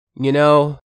You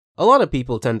know, a lot of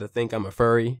people tend to think I'm a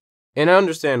furry, and I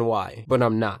understand why, but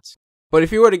I'm not. But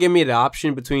if you were to give me the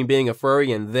option between being a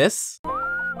furry and this,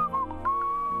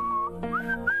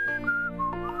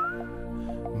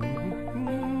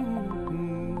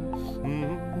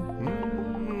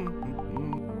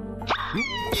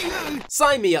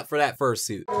 sign me up for that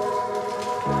fursuit.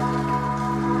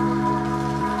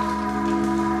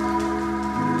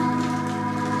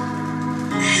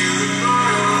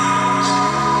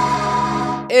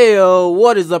 Ayo,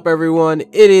 what is up everyone?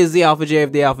 It is the ALPHAJ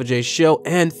of the ALPHAJ show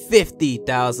and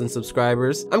 50,000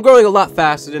 subscribers. I'm growing a lot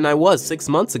faster than I was 6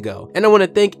 months ago, and I want to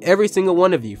thank every single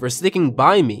one of you for sticking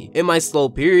by me in my slow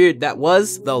period that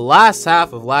was the last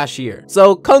half of last year.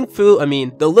 So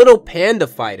the Little Panda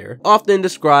Fighter, often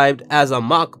described as a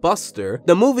Mockbuster,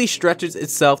 the movie stretches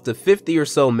itself to 50 or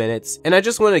so minutes, and I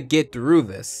just want to get through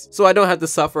this, so I don't have to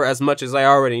suffer as much as I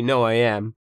already know I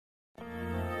am.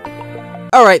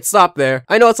 Alright, stop there.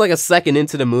 I know it's like a second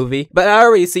into the movie, but I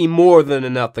already see more than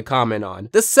enough to comment on.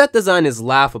 The set design is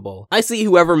laughable. I see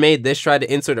whoever made this tried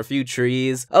to insert a few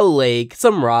trees, a lake,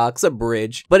 some rocks, a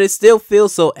bridge, but it still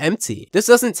feels so empty. This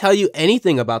doesn't tell you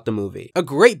anything about the movie. A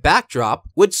great backdrop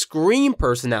would scream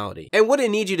personality, and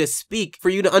wouldn't need you to speak for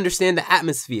you to understand the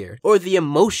atmosphere, or the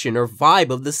emotion or vibe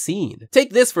of the scene.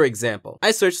 Take this for example.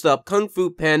 I searched up Kung Fu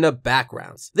Panda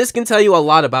backgrounds. This can tell you a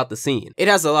lot about the scene. It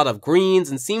has a lot of greens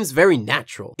and seems very natural.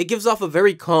 It gives off a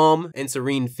very calm and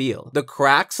serene feel. The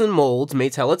cracks and molds may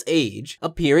tell its age,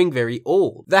 appearing very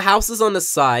old. The houses on the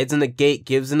sides and the gate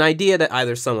gives an idea that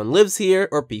either someone lives here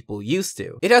or people used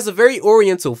to. It has a very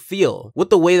oriental feel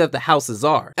with the way that the houses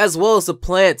are, as well as the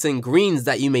plants and greens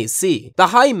that you may see. The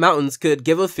high mountains could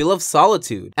give a feel of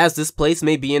solitude, as this place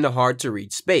may be in a hard to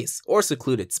reach space or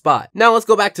secluded spot. Now let's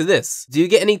go back to this. Do you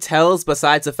get any tells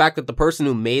besides the fact that the person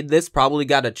who made this probably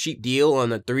got a cheap deal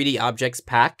on a 3D objects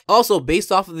pack? Also, based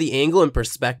off of the angle and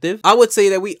perspective, I would say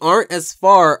that we aren't as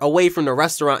far away from the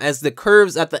restaurant as the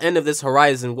curves at the end of this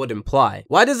horizon would imply.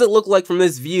 Why does it look like from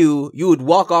this view you would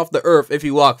walk off the earth if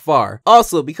you walk far?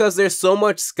 Also, because there's so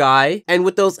much sky, and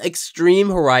with those extreme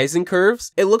horizon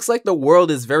curves, it looks like the world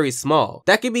is very small.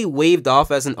 That could be waved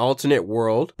off as an alternate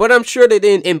world, but I'm sure they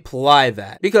didn't imply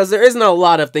that, because there isn't a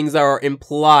lot of things that are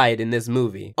implied in this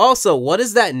movie. Also, what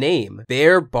is that name?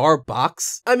 Bear Bar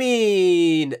Box? I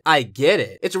mean, I get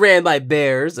it. It's ran by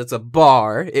bears, it's a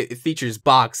bar, it features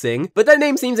boxing, but that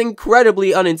name seems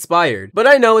incredibly uninspired. But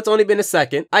I know it's only been a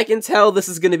second. I can tell this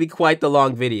is gonna be quite the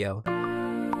long video.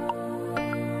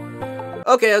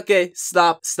 Okay,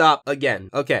 stop again.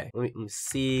 Okay, let me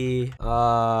see.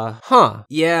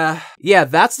 Yeah,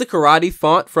 that's the karate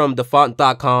font from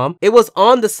thefont.com. It was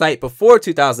on the site before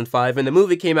 2005 and the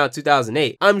movie came out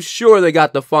 2008. I'm sure they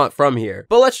got the font from here,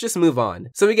 but let's just move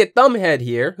on. So we get Thumbhead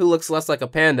here, who looks less like a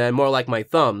panda and more like my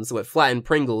thumbs, with flattened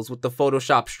Pringles with the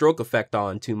Photoshop stroke effect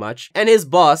on too much, and his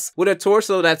boss with a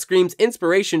torso that screams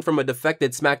inspiration from a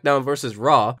defected SmackDown vs.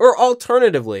 Raw, or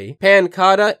alternatively,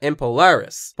 Pancata and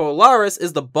Polaris. Polaris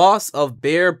is the boss of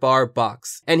Bear Bar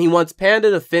Box, and he wants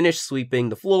Panda to finish sweeping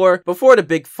the floor before the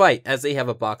big fight, as they have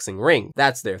a boxing ring.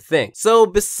 That's their thing. So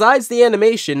besides the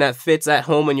animation that fits at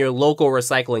home in your local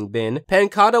recycling bin,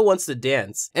 Pancata wants to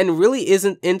dance, and really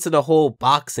isn't into the whole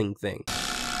boxing thing.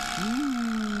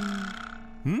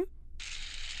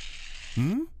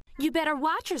 You better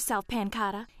watch yourself,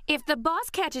 Pancata. If the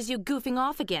boss catches you goofing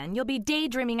off again, you'll be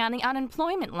daydreaming on the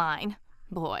unemployment line.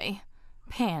 Boy.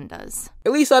 Pandas.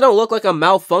 At least I don't look like a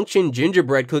malfunctioned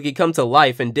gingerbread cookie come to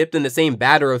life and dipped in the same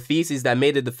batter of feces that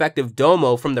made a defective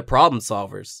domo from the Problem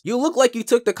Solvers. You look like you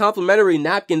took the complimentary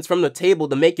napkins from the table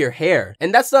to make your hair,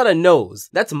 and that's not a nose,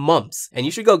 that's mumps, and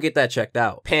you should go get that checked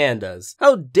out. Pandas.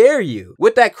 How dare you?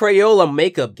 With that Crayola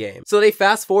makeup game. So they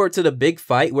fast forward to the big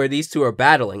fight where these two are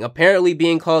battling, apparently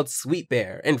being called Sweet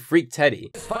Bear and Freak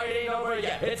Teddy. It's fighting over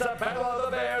yet. It's a battle of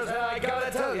the bears, and I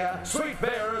gotta tell ya, Sweet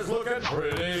Bear is looking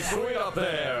pretty sweet up there.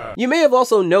 You may have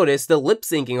also noticed the lip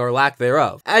syncing or lack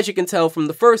thereof. As you can tell from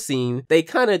the first scene, they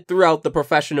kinda threw out the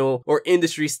professional or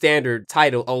industry standard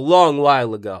title a long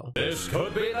while ago. This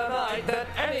could be the night that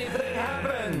anything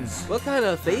happens. What kind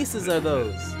of faces are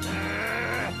those?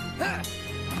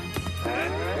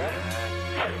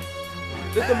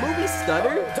 Did the movie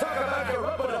stutter? Talk about your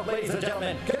rub-a-dub, ladies and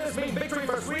gentlemen. Can this mean victory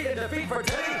for Sweet and defeat for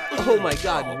Teddy? Oh my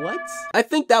god, what? I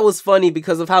think that was funny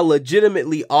because of how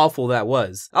legitimately awful that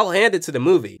was. I'll hand it to the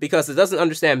movie, because it doesn't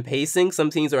understand pacing. Some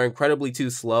scenes are incredibly too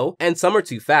slow, and some are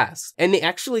too fast. And they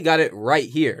actually got it right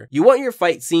here. You want your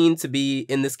fight scene to be,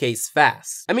 in this case,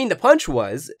 fast. I mean, the punch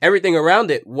was, everything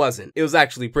around it wasn't. It was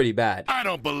actually pretty bad. I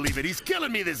don't believe it. He's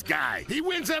killing me, this guy. He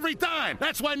wins every time.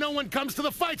 That's why no one comes to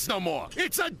the fights no more.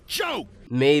 It's a joke.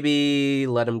 Maybe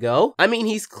let him go? I mean,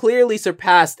 he's clearly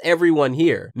surpassed everyone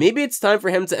here. Maybe it's time for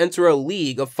him to enter a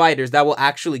league of fighters that will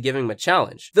actually give him a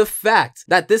challenge. The fact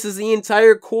that this is the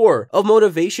entire core of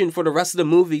motivation for the rest of the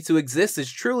movie to exist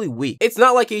is truly weak. It's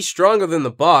not like he's stronger than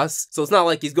the boss, so it's not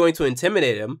like he's going to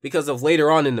intimidate him because of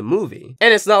later on in the movie.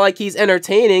 And it's not like he's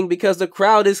entertaining because the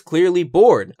crowd is clearly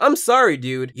bored. I'm sorry,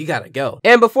 dude, you gotta go.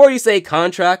 And before you say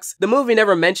contracts, the movie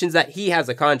never mentions that he has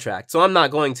a contract, so I'm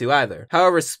not going to either.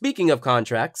 However, speaking of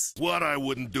contracts, what I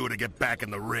wouldn't do to get back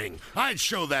in the ring. I'd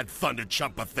show that thunder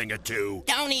chump a thing or two.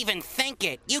 Don't even think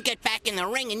it. You get back in the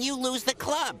ring and you lose the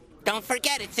club. Don't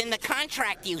forget, it's in the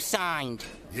contract you signed.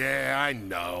 Yeah, I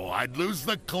know. I'd lose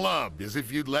the club, as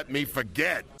if you'd let me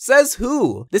forget. Says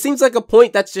who? This seems like a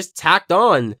point that's just tacked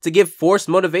on to give forced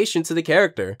motivation to the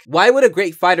character. Why would a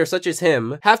great fighter such as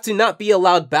him have to not be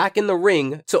allowed back in the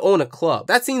ring to own a club?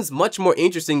 That seems much more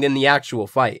interesting than the actual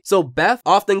fight. So Beth,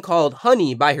 often called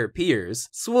Honey by her peers,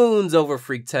 swoons over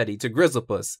Freak Teddy to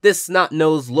Grizzlepuss, this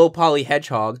snot-nosed low-poly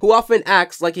hedgehog who often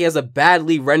acts like he has a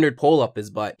badly rendered pole up his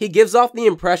butt. He gives off the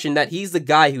impression that he's the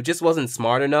guy who just wasn't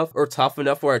smart enough or tough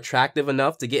enough or attractive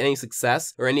enough to get any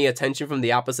success or any attention from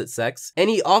the opposite sex, and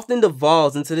he often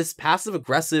devolves into this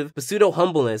passive-aggressive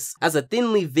pseudo-humbleness as a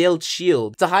thinly veiled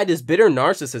shield to hide his bitter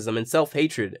narcissism and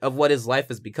self-hatred of what his life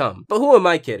has become. But who am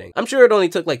I kidding? I'm sure it only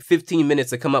took like 15 minutes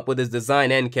to come up with his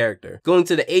design and character, going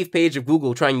to the 8th page of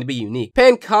Google trying to be unique.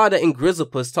 Pancata and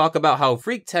Grizzlepuss talk about how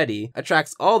Freak Teddy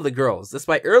attracts all the girls,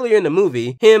 despite earlier in the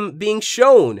movie, him being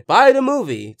shown by the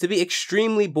movie to be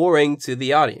extremely boring to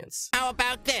the audience. How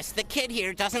about this? The kid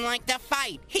here doesn't like to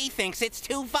fight. He thinks it's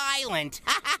too violent.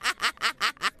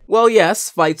 Well, yes,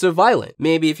 fights are violent.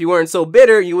 Maybe if you weren't so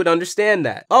bitter, you would understand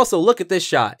that. Also, look at this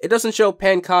shot. It doesn't show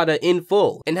Pancata in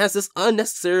full and has this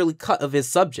unnecessarily cut of his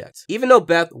subject. Even though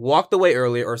Beth walked away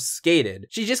earlier or skated,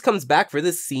 she just comes back for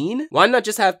this scene? Why not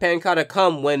just have Pancata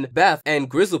come when Beth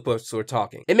and Grizzlepuss were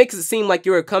talking? It makes it seem like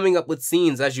you were coming up with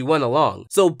scenes as you went along.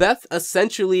 So Beth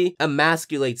essentially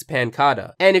emasculates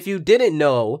Pancata. And if you didn't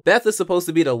know, Beth is supposed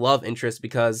to be the love interest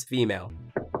because female.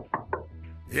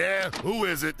 Yeah, who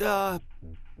is it?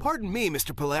 Pardon me,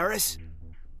 Mr. Polaris.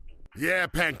 Yeah,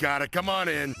 Pancata, come on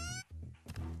in.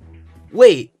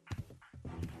 Wait.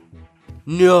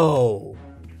 No.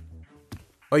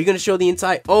 Are you gonna show the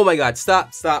entire— oh my god,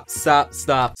 stop.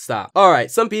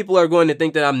 Alright, some people are going to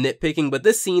think that I'm nitpicking, but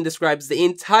this scene describes the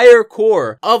entire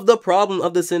core of the problem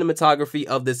of the cinematography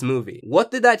of this movie.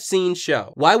 What did that scene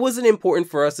show? Why was it important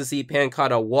for us to see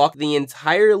Pancata walk the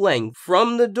entire length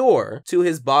from the door to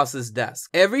his boss's desk?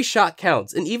 Every shot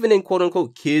counts, and even in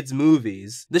quote-unquote kids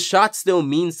movies, the shot still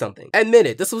means something. Admit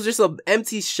it, this was just an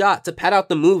empty shot to pad out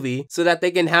the movie so that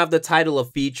they can have the title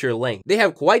of feature length. They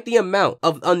have quite the amount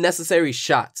of unnecessary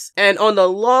shots. And on the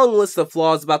long list of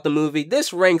flaws about the movie,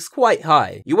 this ranks quite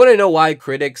high. You want to know why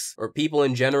critics, or people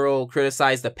in general,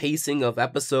 criticize the pacing of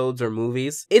episodes or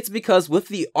movies? It's because with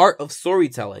the art of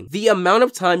storytelling, the amount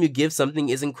of time you give something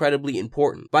is incredibly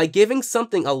important. By giving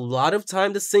something a lot of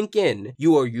time to sink in,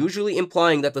 you are usually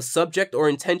implying that the subject or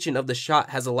intention of the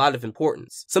shot has a lot of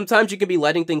importance. Sometimes you can be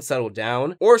letting things settle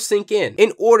down or sink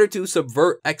in order to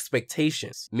subvert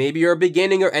expectations. Maybe you're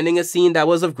beginning or ending a scene that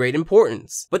was of great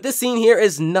importance, but this scene here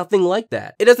is nothing like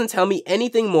that. It doesn't tell me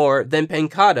anything more than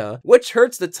Pancata, which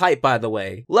hurts to type by the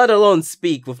way, let alone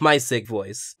speak with my sick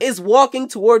voice, is walking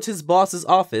towards his boss's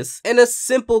office, and a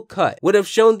simple cut would have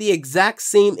shown the exact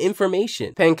same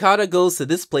information. Pancata goes to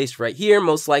this place right here,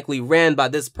 most likely ran by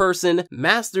this person,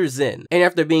 Master Zin, and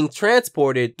after being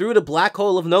transported through the black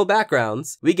hole of no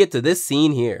backgrounds, we get to this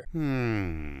scene here.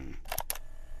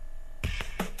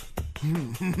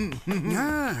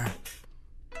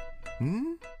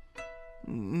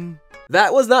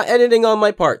 That was not editing on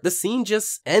my part. The scene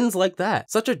just ends like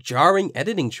that. Such a jarring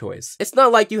editing choice. It's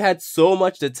not like you had so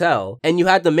much to tell and you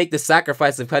had to make the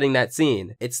sacrifice of cutting that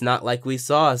scene. It's not like we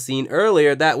saw a scene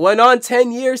earlier that went on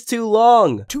 10 years too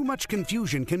long. Too much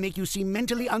confusion can make you seem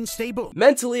mentally unstable.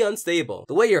 Mentally unstable.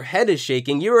 The way your head is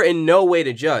shaking, you are in no way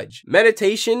to judge.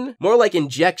 Meditation? More like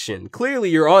injection. Clearly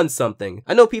you're on something.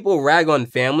 I know people rag on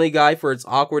Family Guy for its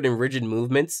awkward and rigid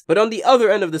movements, but on the other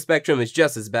end of the spectrum it's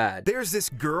just as bad. There's this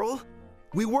girl.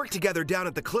 We work together down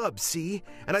at the club, see?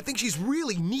 And I think she's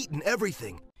really neat and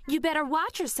everything. You better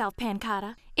watch yourself,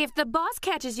 Pancata. If the boss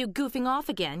catches you goofing off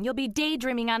again, you'll be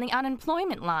daydreaming on the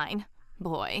unemployment line.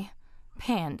 Boy,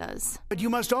 pandas. But you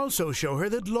must also show her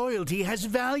that loyalty has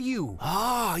value.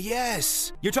 Ah,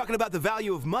 yes. You're talking about the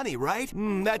value of money, right?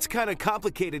 That's kind of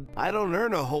complicated. I don't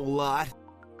earn a whole lot.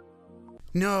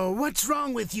 No, what's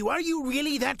wrong with you? Are you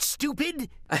really that stupid?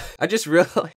 I just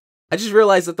realized I just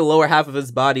realized that the lower half of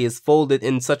his body is folded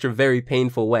in such a very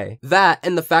painful way. That,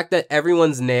 and the fact that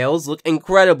everyone's nails look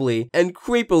incredibly and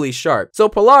creepily sharp. So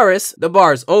Polaris, the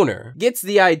bar's owner, gets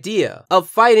the idea of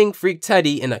fighting Freak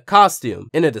Teddy in a costume,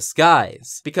 in a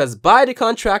disguise, because by the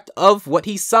contract of what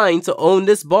he signed to own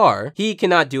this bar, he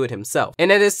cannot do it himself.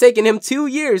 And it has taken him 2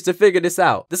 years to figure this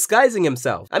out, disguising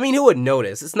himself. I mean, who would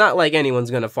notice? It's not like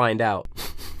anyone's gonna find out.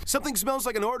 Something smells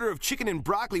like an order of chicken and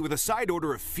broccoli with a side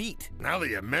order of feet. Now that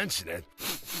you mention it.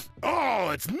 Oh,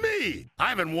 it's me! I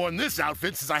haven't worn this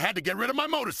outfit since I had to get rid of my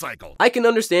motorcycle. I can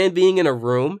understand being in a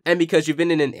room, and because you've been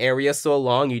in an area so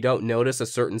long you don't notice a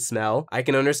certain smell. I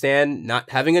can understand not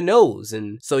having a nose,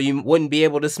 and so you wouldn't be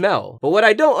able to smell. But what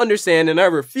I don't understand, and I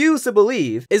refuse to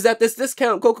believe, is that this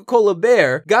discount Coca-Cola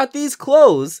bear got these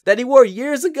clothes that he wore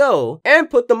years ago, and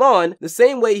put them on the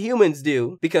same way humans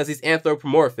do, because he's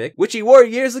anthropomorphic, which he wore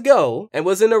years ago, and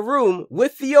was in a room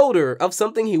with the odor of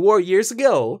something he wore years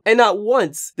ago, and not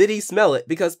once did he smell it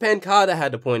because Pancada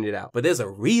had to point it out. But there's a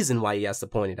reason why he has to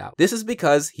point it out. This is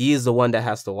because he is the one that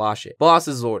has to wash it.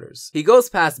 Boss's orders. He goes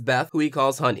past Beth, who he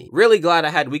calls Honey. Really glad I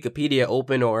had Wikipedia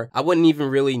open, or I wouldn't even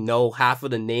really know half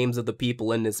of the names of the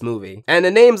people in this movie. And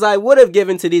the names I would have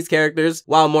given to these characters,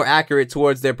 while more accurate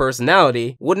towards their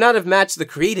personality, would not have matched the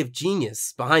creative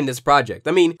genius behind this project.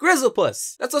 I mean,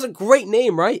 Grizzlepuss. That's such a great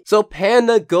name, right? So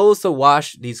Panda goes to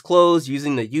wash these clothes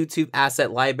using the YouTube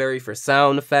asset library for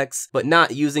sound effects, but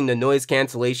not using the noise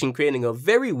cancellation, creating a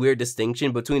very weird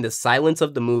distinction between the silence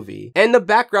of the movie and the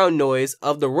background noise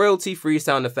of the royalty-free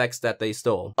sound effects that they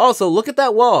stole. Also, look at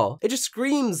that wall. It just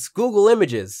screams Google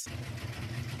Images.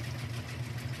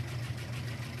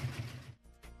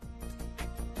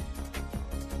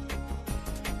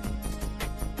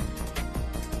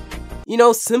 You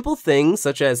know, simple things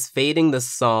such as fading the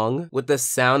song with the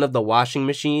sound of the washing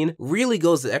machine really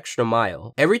goes the extra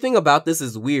mile. Everything about this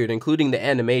is weird, including the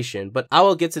animation, but I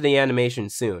will get to the animation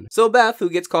soon. So Beth, who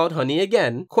gets called Honey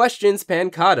again, questions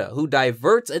Pancada, who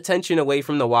diverts attention away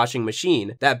from the washing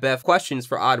machine that Beth questions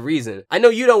for odd reason. I know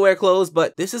you don't wear clothes,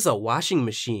 but this is a washing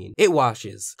machine. It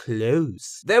washes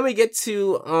clothes. Then we get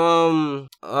to,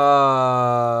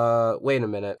 wait a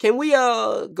minute. Can we,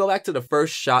 go back to the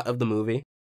first shot of the movie?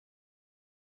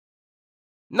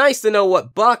 Nice to know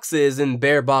what box is in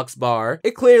Bear Box Bar.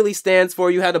 It clearly stands for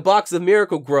you had a box of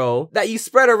Miracle Grow that you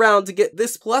spread around to get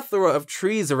this plethora of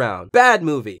trees around. Bad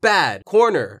movie. Bad.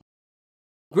 Corner.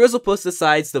 Grizzlepuss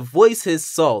decides to voice his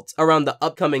salt around the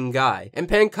upcoming guy, and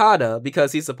Pancada,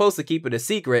 because he's supposed to keep it a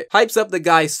secret, hypes up the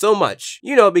guy so much,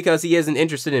 you know, because he isn't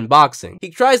interested in boxing. He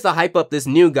tries to hype up this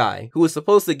new guy, who is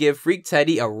supposed to give Freak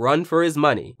Teddy a run for his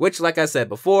money, which, like I said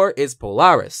before, is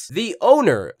Polaris, the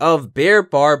owner of Bear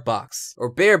Bar Box, or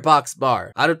Bear Box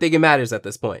Bar. I don't think it matters at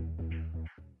this point.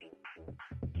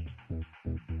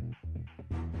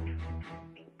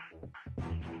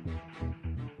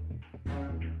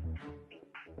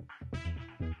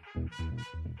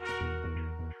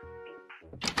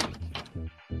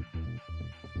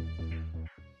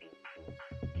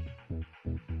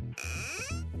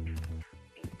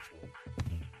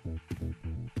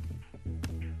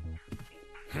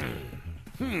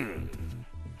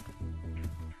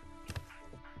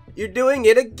 You're doing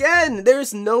it again!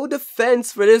 There's no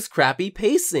defense for this crappy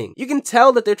pacing. You can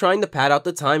tell that they're trying to pad out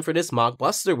the time for this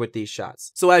Mockbuster with these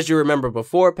shots. So as you remember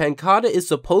before, Pancada is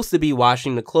supposed to be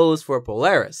washing the clothes for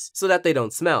Polaris, so that they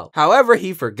don't smell. However,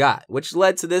 he forgot, which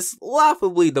led to this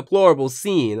laughably deplorable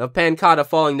scene of Pancada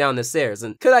falling down the stairs.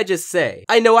 And could I just say,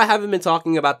 I know I haven't been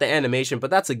talking about the animation,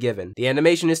 but that's a given. The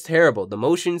animation is terrible, the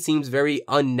motion seems very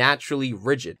unnaturally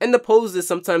rigid, and the poses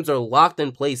sometimes are locked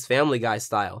in place Family Guy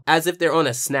style, as if they're on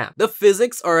a snap. The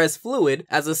physics are as fluid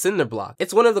as a cinder block.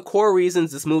 It's one of the core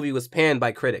reasons this movie was panned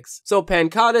by critics. So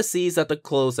Pancada sees that the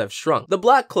clothes have shrunk. The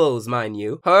black clothes, mind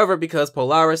you. However, because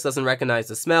Polaris doesn't recognize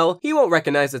the smell, he won't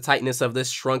recognize the tightness of this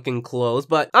shrunken clothes,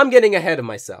 but I'm getting ahead of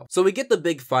myself. So we get the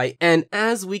big fight, and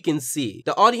as we can see,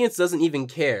 the audience doesn't even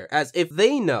care, as if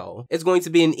they know it's going to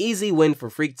be an easy win for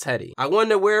Freak Teddy. I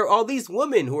wonder where all these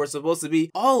women who are supposed to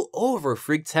be all over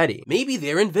Freak Teddy. Maybe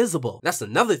they're invisible. That's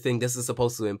another thing this is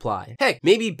supposed to imply. Heck,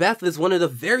 maybe Beth is one of the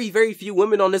very few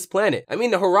women on this planet. I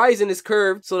mean, the horizon is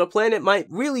curved, so the planet might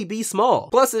really be small.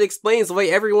 Plus, it explains why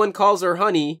everyone calls her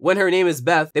Honey when her name is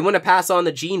Beth. They want to pass on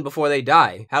the gene before they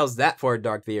die. How's that for a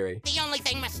dark theory? The only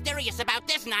thing mysterious about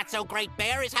this not-so-great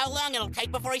bear is how long it'll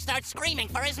take before he starts screaming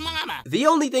for his mama. The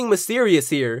only thing mysterious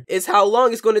here is how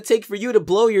long it's going to take for you to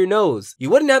blow your nose. You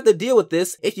wouldn't have to deal with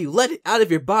this if you let it out of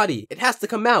your body. It has to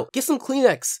come out. Get some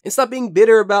Kleenex and stop being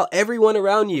bitter about everyone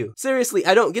around you. Seriously,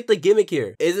 I don't get the gimmick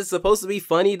here. Is it supposed to be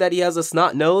funny that he has a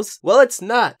snot nose? Well, it's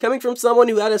not. Coming from someone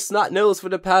who had a snot nose for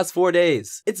the past 4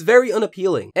 days. It's very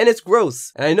unappealing, and it's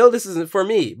gross. And I know this isn't for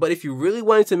me, but if you really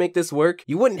wanted to make this work,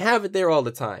 you wouldn't have it there all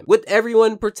the time, with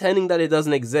everyone pretending that it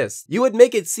doesn't exist. You would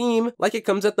make it seem like it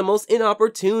comes at the most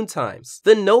inopportune times.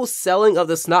 The no-selling of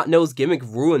the snot nose gimmick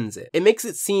ruins it. It makes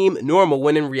it seem normal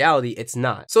when in reality it's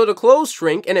not. So the clothes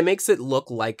shrink and it makes it look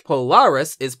like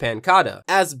Polaris is Pancata,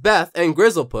 as Beth and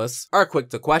Grizzlepuss are quick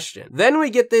to question. Then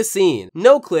we get this scene.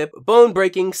 No clip,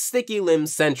 bone-breaking, sticky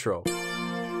limbs central.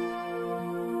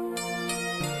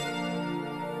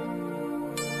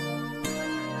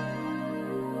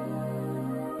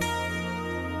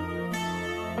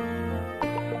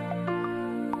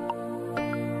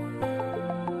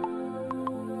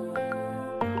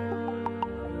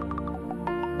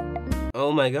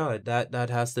 Oh my god, that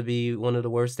has to be one of the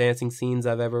worst dancing scenes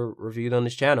I've ever reviewed on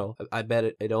this channel. I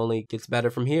bet it only gets better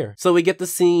from here. So we get the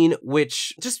scene,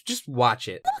 which, just watch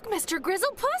it. Look, Mr.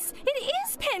 Grizzlepuss, it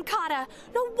is Pancata.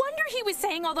 No wonder he was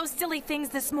saying all those silly things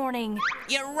this morning.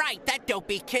 You're right, that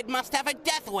dopey kid must have a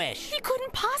death wish. He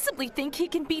couldn't possibly think he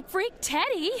can beat Freak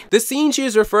Teddy. The scene she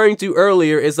is referring to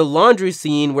earlier is the laundry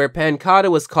scene where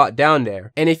Pancata was caught down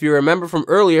there. And if you remember from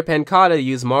earlier, Pancata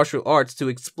used martial arts to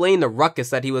explain the ruckus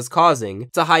that he was causing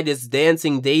to hide his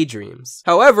dancing daydreams.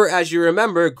 However, as you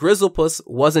remember, Grizzlepuss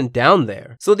wasn't down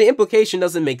there. So the implication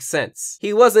doesn't make sense.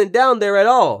 He wasn't down there at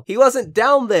all. He wasn't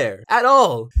down there at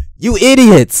all. You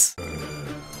idiots!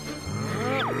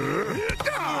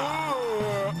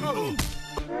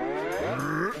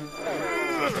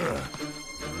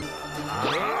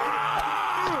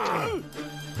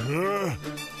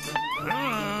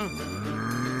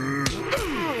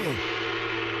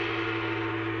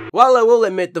 While I will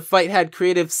admit the fight had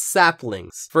creative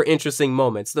saplings for interesting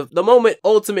moments, the moment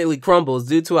ultimately crumbles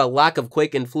due to a lack of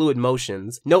quick and fluid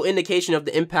motions, no indication of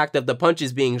the impact of the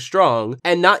punches being strong,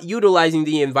 and not utilizing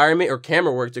the environment or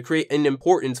camera work to create an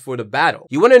importance for the battle.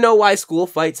 You want to know why school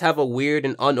fights have a weird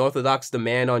and unorthodox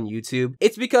demand on YouTube?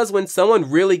 It's because when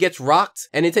someone really gets rocked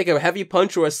and they take a heavy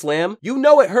punch or a slam, you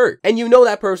know it hurt, and you know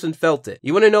that person felt it.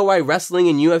 You want to know why wrestling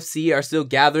and UFC are still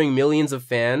gathering millions of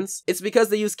fans? It's because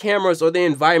they use cameras or the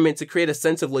environment to create a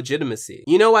sense of legitimacy.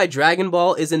 You know why Dragon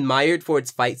Ball is admired for its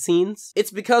fight scenes?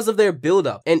 It's because of their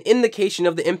build-up and indication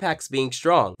of the impacts being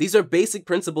strong. These are basic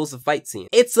principles of fight scenes.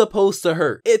 It's supposed to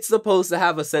hurt. It's supposed to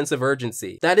have a sense of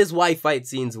urgency. That is why fight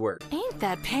scenes work. Ain't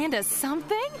that panda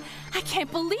something? I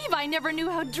can't believe I never knew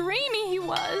how dreamy he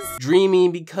was. Dreamy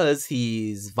because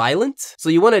he's violent? So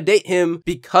you want to date him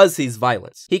because he's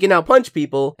violent. He can now punch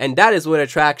people, and that is what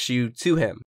attracts you to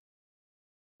him.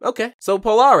 Okay, so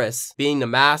Polaris, being the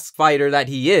masked fighter that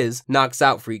he is, knocks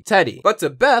out Freak Teddy, but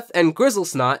to Beth and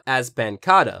Grizzlesnot as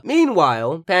Pancata.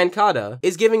 Meanwhile, Pancata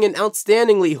is giving an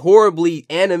outstandingly horribly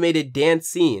animated dance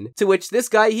scene, to which this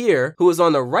guy here, who is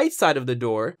on the right side of the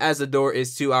door, as the door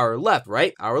is to our left,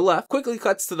 right? Our left, quickly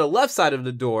cuts to the left side of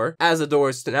the door, as the door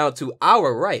is now to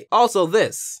our right. Also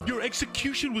this. Your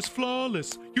execution was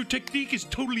flawless. Your technique is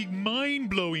totally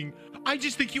mind-blowing. I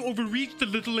just think you overreached a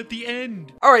little at the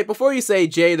end. Alright, before you say,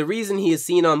 Jay, the reason he is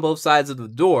seen on both sides of the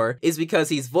door is because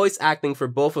he's voice acting for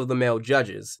both of the male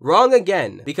judges. Wrong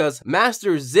again, because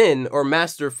Master Zin, or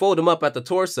Master Fold Him Up at the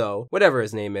Torso, whatever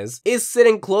his name is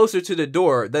sitting closer to the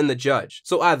door than the judge.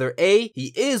 So either A,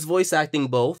 he is voice acting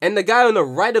both, and the guy on the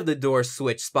right of the door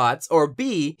switched spots, or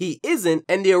B, he isn't,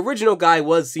 and the original guy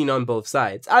was seen on both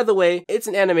sides. Either way, it's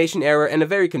an animation error and a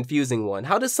very confusing one.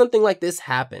 How does something like this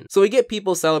happen? So we get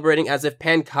people celebrating as if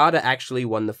Pancata actually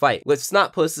won the fight, with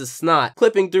Snotpuss's snot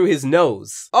clipping through his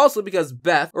nose. Also because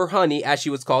Beth, or Honey as she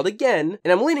was called again,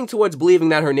 and I'm leaning towards believing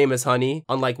that her name is Honey,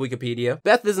 unlike Wikipedia.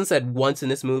 Beth isn't said once in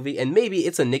this movie, and maybe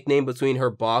it's a nickname between her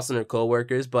boss and her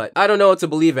co-workers, but I don't know what to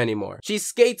believe anymore. She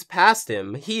skates past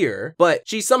him here, but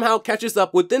she somehow catches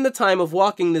up within the time of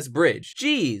walking this bridge.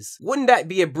 Jeez, wouldn't that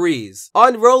be a breeze?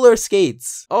 On roller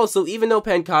skates. Also, even though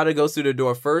Pancata goes through the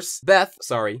door first,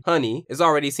 Honey, is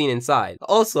already seen inside.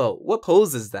 Also, what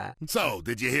pose is that? So,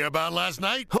 did you hear about last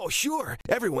night? Oh, sure.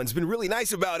 Everyone's been really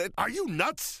nice about it. Are you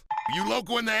nuts? You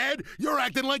loco in the head? You're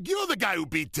acting like you're the guy who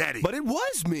beat Teddy. But it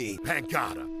was me.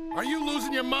 Pancata, are you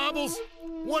losing your marbles?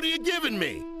 What are you giving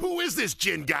me? Who is this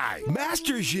Jin guy?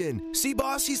 Master Jin. See,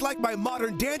 boss, he's like my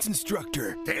modern dance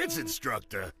instructor. Dance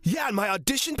instructor? Yeah, and my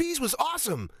audition piece was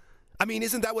awesome. I mean,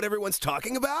 isn't that what everyone's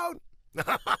talking about?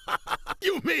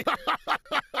 You mean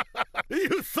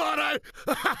you thought I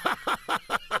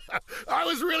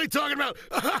was really talking about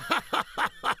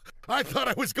I thought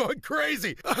I was going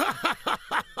crazy.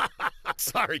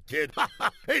 Sorry, kid.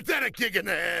 Ain't that a kick in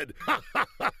the head?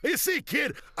 You see,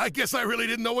 kid, I guess I really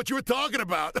didn't know what you were talking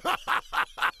about.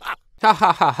 Ha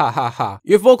ha ha ha ha ha.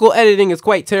 Your vocal editing is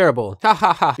quite terrible. Ha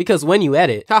ha ha. Because when you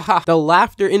edit, ha ha, the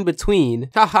laughter in between,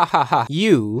 ha ha ha ha,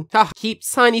 you, ha, keep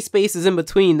tiny spaces in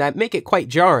between that make it quite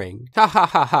jarring. Ha ha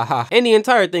ha ha ha. And the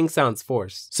entire thing sounds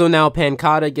forced. So now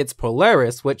Pancata gets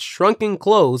Polaris with shrunken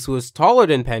clothes who is taller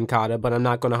than Pancata, but I'm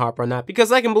not gonna harp on that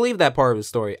because I can believe that part of the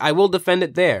story. I will defend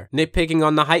it there. Nitpicking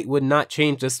on the height would not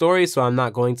change the story, so I'm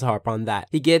not going to harp on that.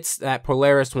 He gets that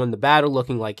Polaris won the battle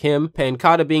looking like him.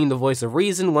 Pancata, being the voice of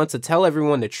reason, wants to tell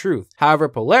everyone the truth. However,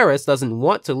 Polaris doesn't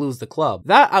want to lose the club.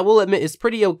 That, I will admit, is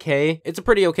pretty okay. It's a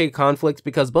pretty okay conflict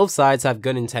because both sides have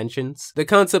good intentions. The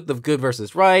concept of good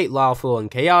versus right, lawful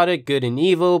and chaotic, good and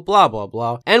evil, blah blah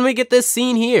blah. And we get this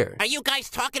scene here. Are you guys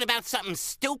talking about something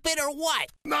stupid or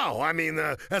what? No, I mean,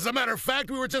 as a matter of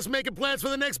fact, we were just making plans for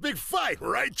the next big fight,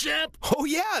 right, champ? Oh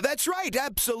yeah, that's right.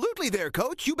 Absolutely there,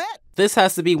 coach. You bet. This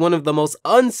has to be one of the most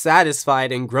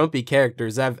unsatisfied and grumpy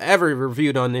characters I've ever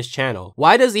reviewed on this channel.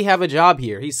 Why does he have a job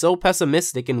here? He's so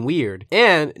pessimistic and weird,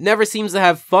 and never seems to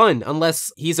have fun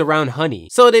unless he's around Honey.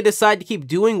 So they decide to keep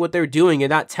doing what they're doing and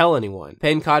not tell anyone.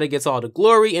 Pancata gets all the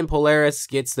glory and Polaris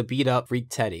gets the beat up Freak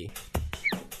Teddy.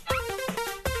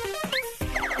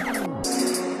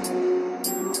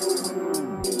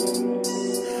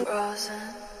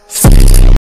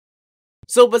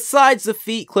 So besides the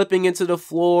feet clipping into the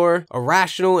floor,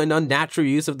 irrational and unnatural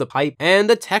use of the pipe, and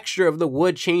the texture of the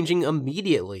wood changing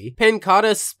immediately,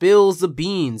 Pancata spills the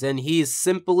beans and he is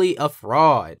simply a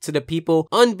fraud to the people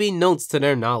unbeknownst to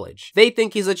their knowledge. They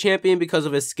think he's a champion because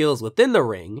of his skills within the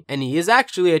ring, and he is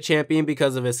actually a champion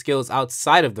because of his skills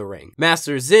outside of the ring.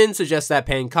 Master Zin suggests that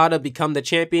Pancata become the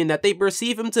champion that they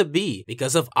perceive him to be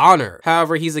because of honor.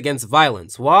 However, he's against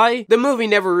violence. Why? The movie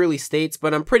never really states,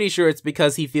 but I'm pretty sure it's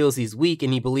because he feels he's weak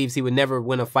and he believes he would never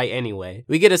win a fight anyway.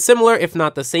 We get a similar, if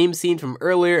not the same scene from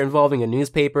earlier involving a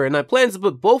newspaper, and I plan to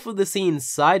put both of the scenes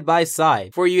side by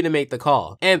side for you to make the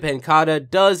call. And Pancata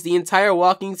does the entire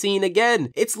walking scene again.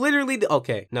 It's literally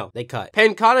okay, no, they cut.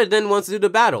 Pancata then wants to do the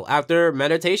battle, after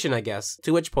meditation I guess,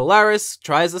 to which Polaris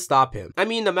tries to stop him. I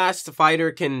mean, the masked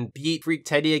fighter can beat Freak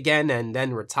Teddy again and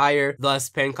then retire,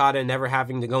 thus Pancata never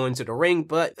having to go into the ring,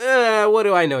 but what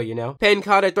do I know, you know?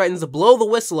 Pancata threatens to blow the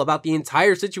whistle about the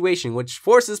entire situation, which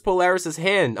forces Polaris's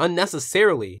hand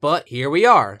unnecessarily, but here we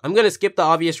are. I'm gonna skip the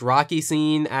obvious Rocky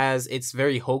scene as it's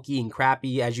very hokey and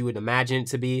crappy as you would imagine it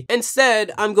to be.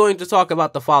 Instead, I'm going to talk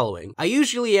about the following. I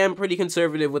usually am pretty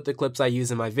conservative with the clips I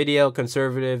use in my video,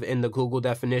 conservative in the Google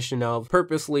definition of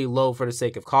purposely low for the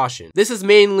sake of caution. This is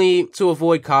mainly to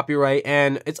avoid copyright,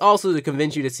 and it's also to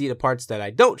convince you to see the parts that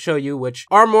I don't show you, which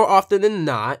are more often than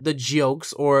not the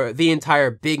jokes or the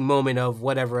entire big moment of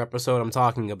whatever episode I'm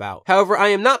talking about. However, I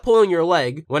am not pulling your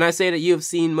leg when I say that you have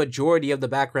seen majority of the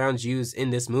backgrounds used in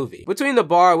this movie. Between the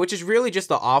bar, which is really just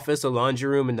the office, the laundry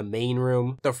room, and the main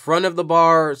room, the front of the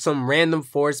bar, some random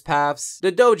forest paths,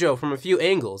 the dojo from a few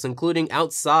angles, including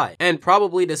outside, and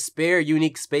probably the spare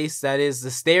unique space that is the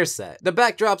stair set. The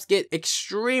backdrops get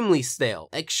extremely stale,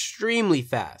 extremely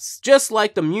fast. Just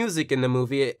like the music in the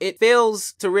movie, it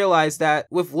fails to realize that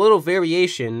with little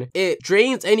variation, it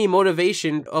drains any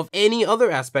motivation of any other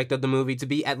aspect of the movie to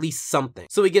be at least something.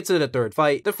 So we get to the third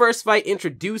fight. The first fight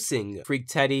introducing Freak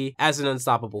Teddy as an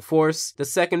unstoppable force. The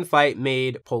second fight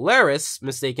made Polaris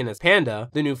mistaken as Panda,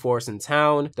 the new force in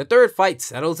town. The third fight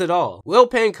settles it all. Will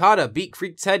Pancata beat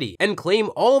Freak Teddy and claim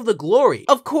all of the glory?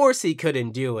 Of course he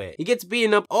couldn't do it. He gets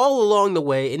beaten up all along the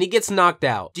way and he gets knocked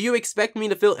out. Do you expect me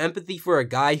to feel empathy for a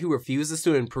guy who refuses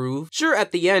to improve? Sure,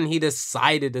 at the end he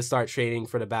decided to start training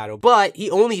for the battle, but he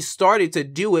only started to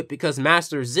do it because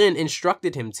Master Zin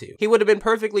instructed him to. He would have been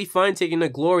perfectly fine taking the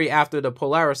glory after the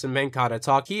Polaris and Pancata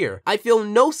talk here. I feel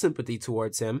no sympathy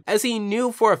towards him, as he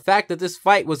knew for a fact that this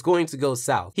fight was going to go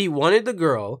south. He wanted the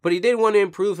girl, but he didn't want to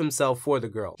improve himself for the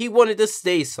girl. He wanted to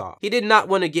stay soft. He did not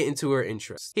want to get into her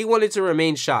interest. He wanted to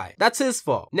remain shy. That's his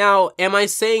fault. Now, am I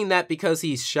saying that because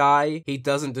he's shy, he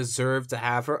doesn't deserve to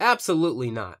have her?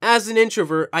 Absolutely not. As an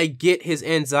introvert, I get his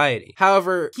anxiety.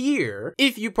 However, here,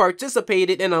 if you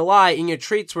participated in a lie and your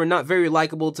traits were not very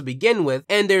likable to begin with,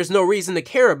 and there's no reason to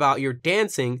care about your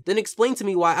dancing, then explain to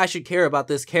me why I should care about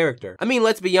this character. I mean,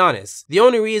 let's be honest. The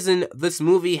only reason this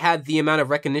movie had the amount of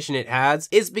recognition it has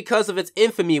is because of its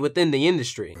infamy within the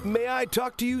industry. May I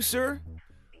talk to you, sir?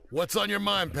 What's on your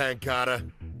mind,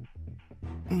 Pancata?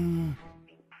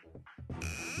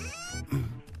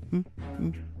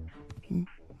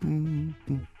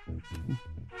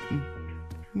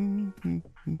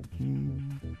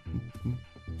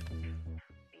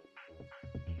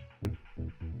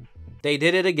 They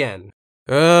did it again.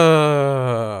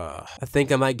 Ugh. I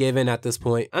think I might give in at this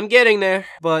point. I'm getting there,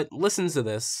 but listen to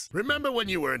this. Remember when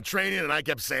you were in training and I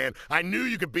kept saying, I knew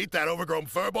you could beat that overgrown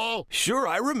furball? Sure,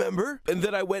 I remember. And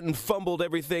then I went and fumbled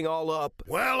everything all up.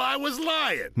 Well, I was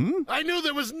lying. I knew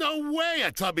there was no way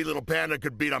a tubby little panda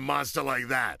could beat a monster like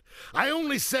that. I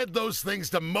only said those things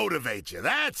to motivate you,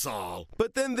 that's all.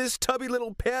 But then this tubby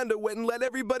little panda went and let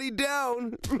everybody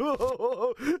down.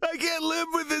 I can't live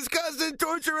with this constant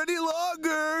torture any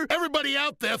longer. Everybody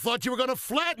out there thought you were going to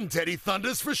flatten Teddy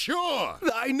Thunders for sure.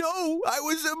 I know. I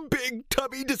was a big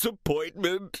tubby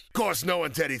disappointment. Of course,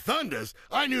 knowing Teddy Thunders,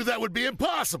 I knew that would be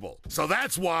impossible. So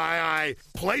that's why I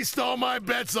placed all my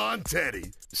bets on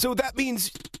Teddy. So that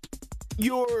means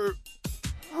you're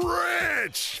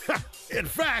rich! In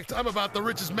fact, I'm about the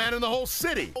richest man in the whole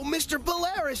city. Oh, Mr.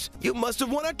 Polaris, you must have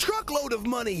won a truckload of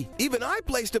money. Even I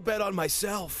placed a bet on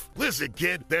myself. Listen,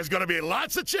 kid, there's gonna be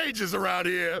lots of changes around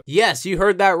here. Yes, you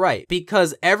heard that right,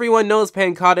 because everyone knows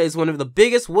Pancata is one of the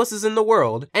biggest wusses in the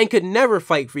world and could never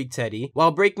fight Freak Teddy.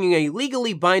 While breaking a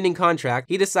legally binding contract,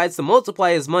 he decides to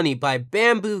multiply his money by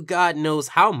bamboo God knows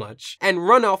how much and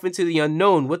run off into the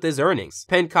unknown with his earnings.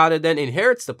 Pancata then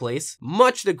inherits the place,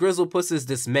 much to Grizzlepuss's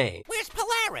dismay. Where's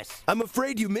Polaris? I'm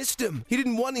afraid you missed him. He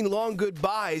didn't want any long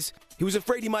goodbyes. He was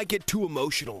afraid he might get too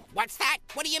emotional. What's that?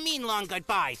 What do you mean long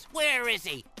goodbyes? Where is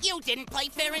he? You didn't play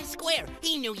fair and square.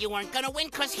 He knew you weren't gonna win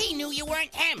because he knew you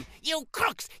weren't him. You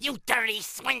crooks! You dirty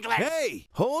swindlers! Hey,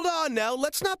 hold on now.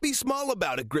 Let's not be small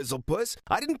about it, Grizzlepuss.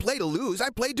 I didn't play to lose.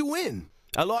 I played to win.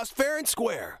 I lost fair and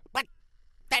square. But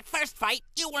that first fight,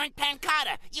 you weren't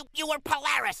Pancata. You were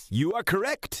Polaris. You are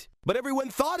correct. But everyone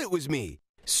thought it was me.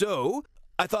 So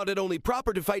I thought it only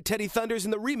proper to fight Teddy Thunders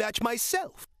in the rematch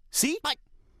myself. See?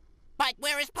 But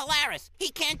where is Polaris? He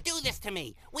can't do this to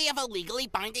me. We have a legally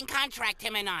binding contract,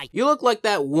 him and I. You look like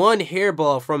that one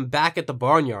hairball from back at the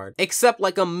barnyard, except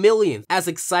like a millionth as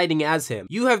exciting as him.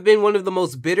 You have been one of the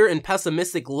most bitter and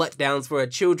pessimistic letdowns for a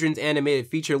children's animated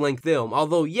feature-length film.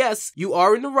 Although yes, you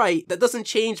are in the right, that doesn't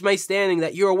change my standing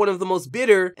that you are one of the most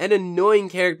bitter and annoying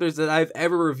characters that I've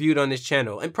ever reviewed on this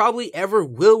channel, and probably ever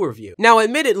will review. Now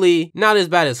admittedly, not as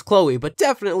bad as Chloe, but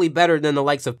definitely better than the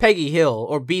likes of Peggy Hill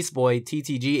or Beast Boy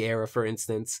TTG era, for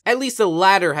instance. At least the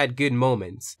latter had good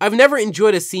moments. I've never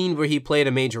enjoyed a scene where he played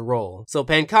a major role. So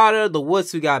Pancata, the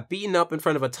wuss who got beaten up in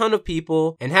front of a ton of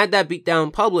people and had that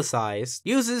beatdown publicized,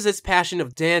 uses his passion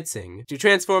of dancing to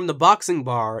transform the boxing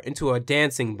bar into a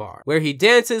dancing bar, where he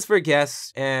dances for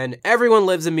guests and everyone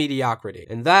lives in mediocrity.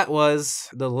 And that was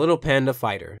the Little Panda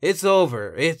Fighter. It's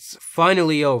over. It's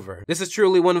finally over. This is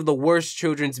truly one of the worst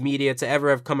children's media to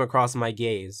ever have come across my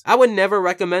gaze. I would never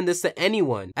recommend this to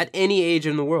anyone at any age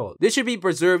in the world. This should be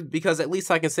preserved because at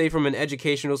least I can say from an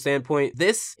educational standpoint,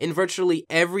 this, in virtually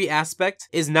every aspect,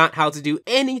 is not how to do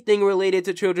anything related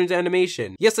to children's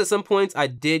animation. Yes, at some points I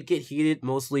did get heated,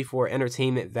 mostly for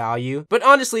entertainment value, but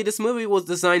honestly, this movie was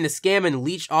designed to scam and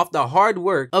leech off the hard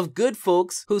work of good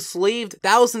folks who slaved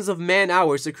thousands of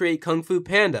man-hours to create Kung Fu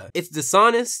Panda. It's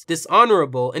dishonest,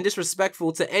 dishonorable, and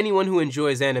disrespectful to anyone who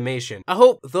enjoys animation. I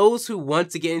hope those who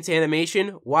want to get into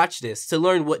animation watch this to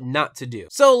learn what not to do.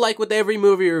 So, like with every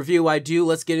movie review I do,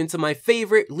 let's get into my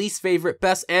favorite, least favorite,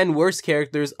 best, and worst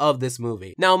characters of this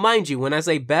movie. Now, mind you, when I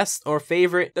say best or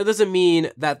favorite, that doesn't mean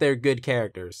that they're good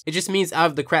characters. It just means out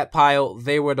of the crap pile,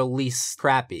 they were the least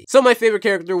crappy. So my favorite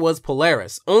character was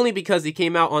Polaris, only because he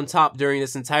came out on top during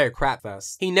this entire crap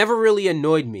fest. He never really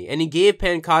annoyed me, and he gave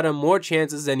Pancata more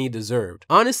chances than he deserved.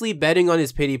 Honestly, betting on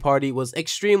his pity party was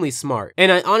extremely smart,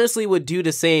 and I honestly would do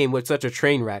the same with such a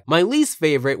train wreck. My least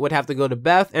favorite would have to go to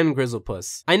Beth and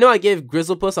Grizzlepuss. I know I give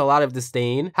Grizzlepuss a lot of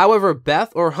disdain, however,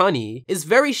 Beth or Honey is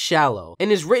very shallow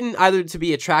and is written either to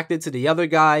be attracted to the other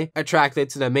guy, attracted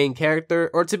to the main character,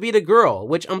 or to be the girl,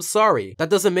 which I'm sorry, that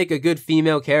doesn't make a good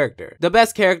female character. The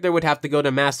best character would have to go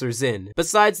to Master Zin.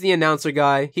 Besides the announcer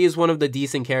guy, he is one of the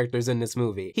decent characters in this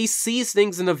movie. He sees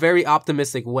things in a very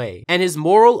optimistic way, and his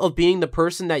moral of being the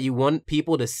person that you want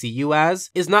people to see you as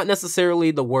is not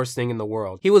necessarily the worst thing in the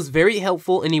world. He was very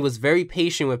helpful and he was very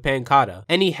patient with Pancata,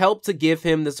 and he helped to give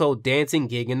him this whole dancing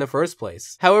gig in the first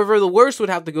place. However, the worst would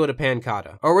have to go to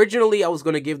Pancata. Originally, I was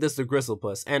going to give this to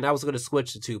Grizzlepuss, and I was going to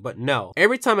switch the two, but no.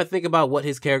 Every time I think about what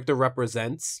his character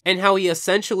represents, and how he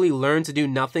essentially learned to do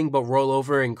nothing but roll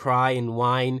over and cry and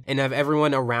whine, and have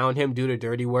everyone around him do the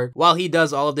dirty work, while he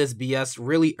does all of this BS,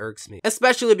 really irks me.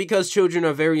 Especially because children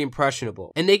are very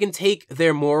impressionable, and they can take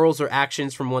their morals or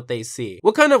actions from what they see.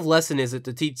 What kind of lesson is it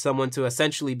to teach someone to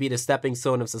essentially be the stepping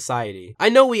stone of society? I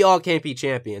know we all can't be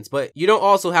champions, but you don't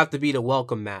also have to be the welcome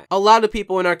welcome mat. A lot of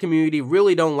people in our community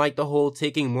really don't like the whole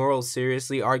taking morals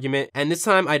seriously argument, and this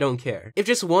time I don't care. If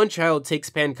just one child takes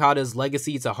Pankata's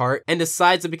legacy to heart and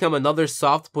decides to become another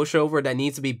soft pushover that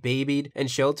needs to be babied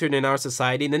and sheltered in our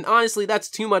society, then honestly that's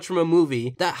too much from a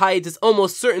movie that hides its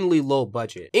almost certainly low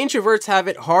budget. Introverts have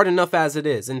it hard enough as it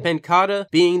is, and Pankata,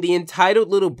 being the entitled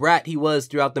little brat he was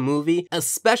throughout the movie,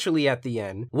 especially at the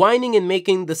end, whining and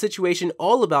making the situation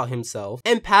all about himself,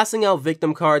 and passing out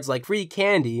victim cards like free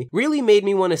candy, really made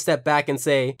me want to step back and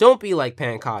say, don't be like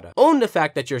Pankata. Own the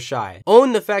fact that you're shy.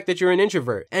 Own the fact that you're an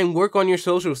introvert, and work on your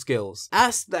social skills.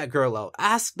 Ask that girl out.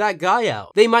 Ask that guy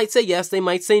out. They might say yes, they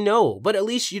might say no, but at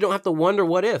least you don't have to wonder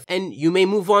what if, and you may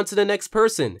move on to the next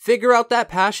person. Figure out that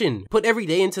passion. Put every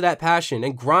day into that passion,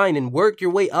 and grind and work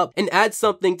your way up, and add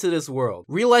something to this world.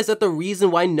 Realize that the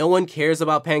reason why no one cares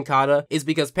about Pankata is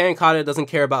because Pankata doesn't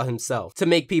care about himself, to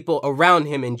make people around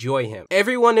him enjoy him.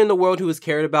 Everyone in the world who is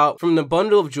cared about, from the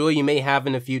bundle of joy you may have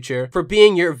in the future, for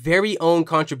being your very own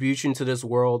contribution to this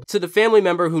world, to the family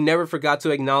member who never forgot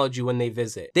to acknowledge you when they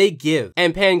visit. They give,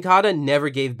 and Pankata never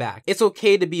gave back. It's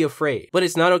okay to be afraid, but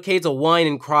it's not okay to whine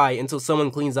and cry until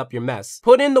someone cleans up your mess.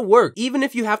 Put in the work, even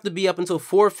if you have to be up until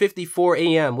 4:54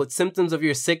 a.m. with symptoms of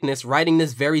your sickness writing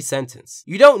this very sentence.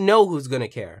 You don't know who's gonna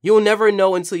care. You'll never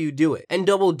know until you do it, and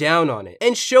double down on it,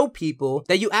 and show people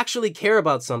that you actually care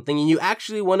about something and you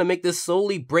actually want to make this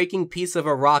slowly breaking piece of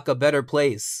a rock a better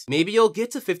place. Maybe you'll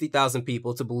get to 50,000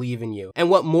 people to believe in you and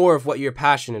want more of what you're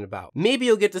passionate about. Maybe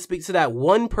you'll get to speak to that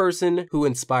one person who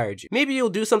inspired you. Maybe you'll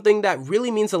do something that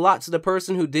really means a lot to the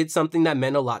person who did something that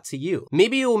meant a lot to you.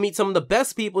 Maybe you will meet some of the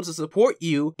best people to support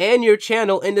you and your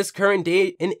channel in this current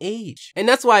day and age. And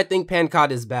that's why I think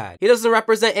Pankata is bad. He doesn't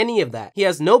represent any of that. He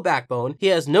has no backbone, he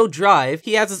has no drive,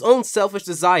 he has his own selfish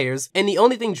desires, and the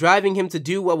only thing driving him to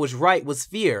do what was right was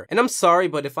fear. And I'm sorry,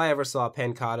 but if I ever saw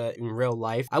Pankata in real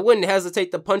life, I wouldn't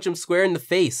hesitate to punch him square in the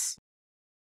face.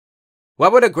 Why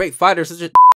would a great fighter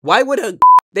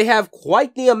they have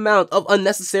quite the amount of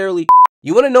unnecessarily.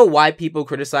 You want to know why people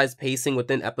criticize pacing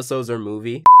within episodes or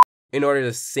movie? In order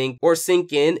to sink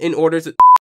in order to,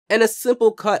 and a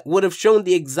simple cut would have shown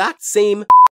the exact same.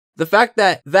 The fact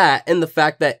that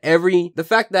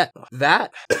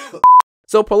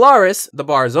so Polaris, the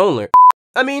bar's owner,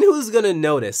 I mean, who's gonna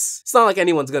notice? It's not like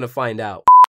anyone's gonna find out.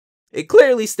 It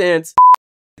clearly stands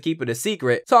to keep it a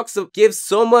secret, gives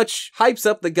so much, hypes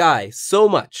up the guy so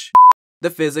much. The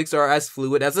physics are as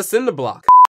fluid as a cinder block,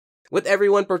 with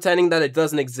everyone pretending that it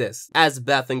doesn't exist, as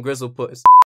Beth and Grizzlepuss.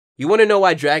 You wanna know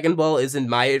why Dragon Ball is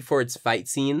admired for its fight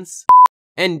scenes?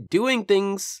 And doing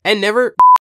things, and never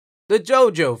the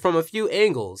JoJo from a few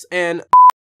angles, and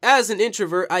as an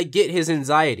introvert, I get his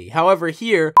anxiety. However,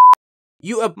 here,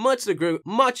 you have much to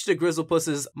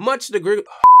Grizzlepuss's,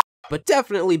 but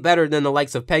definitely better than the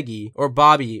likes of Peggy or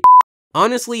Bobby.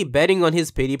 Honestly, betting on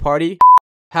his pity party,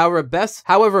 however,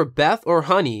 Beth or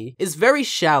Honey is very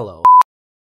shallow.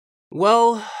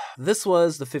 Well, this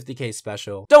was the 50K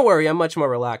special. Don't worry, I'm much more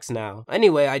relaxed now.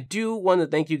 Anyway, I do want to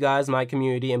thank you guys, my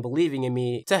community, and believing in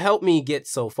me to help me get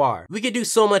so far. We could do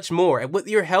so much more, and with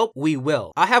your help, we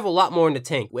will. I have a lot more in the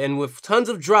tank, and with tons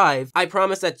of drive, I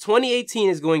promise that 2018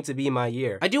 is going to be my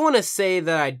year. I do want to say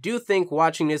that I do think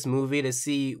watching this movie to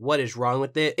see what is wrong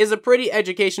with it is a pretty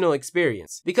educational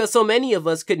experience, because so many of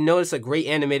us could notice a great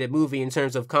animated movie in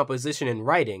terms of composition and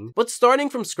writing, but starting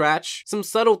from scratch, some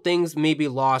subtle things may be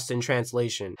lost in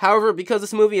translation. However, because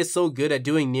this movie is so good at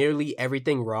doing nearly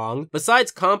everything wrong, besides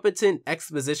competent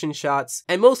exposition shots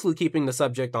and mostly keeping the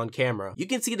subject on camera, you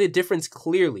can see the difference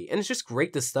clearly, and it's just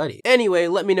great to study. Anyway,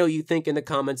 let me know what you think in the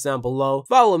comments down below,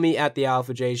 follow me at the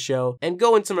ALPHAJ Show, and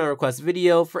go into my request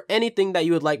video for anything that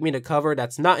you would like me to cover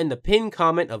that's not in the pinned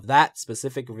comment of that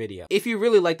specific video. If you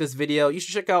really like this video, you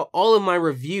should check out all of my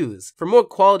reviews for more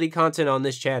quality content on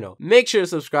this channel. Make sure to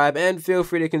subscribe and feel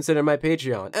free to consider my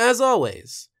Patreon. As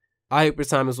always, I hope your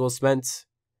time is well spent,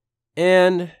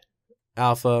 and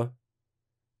Alpha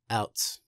out.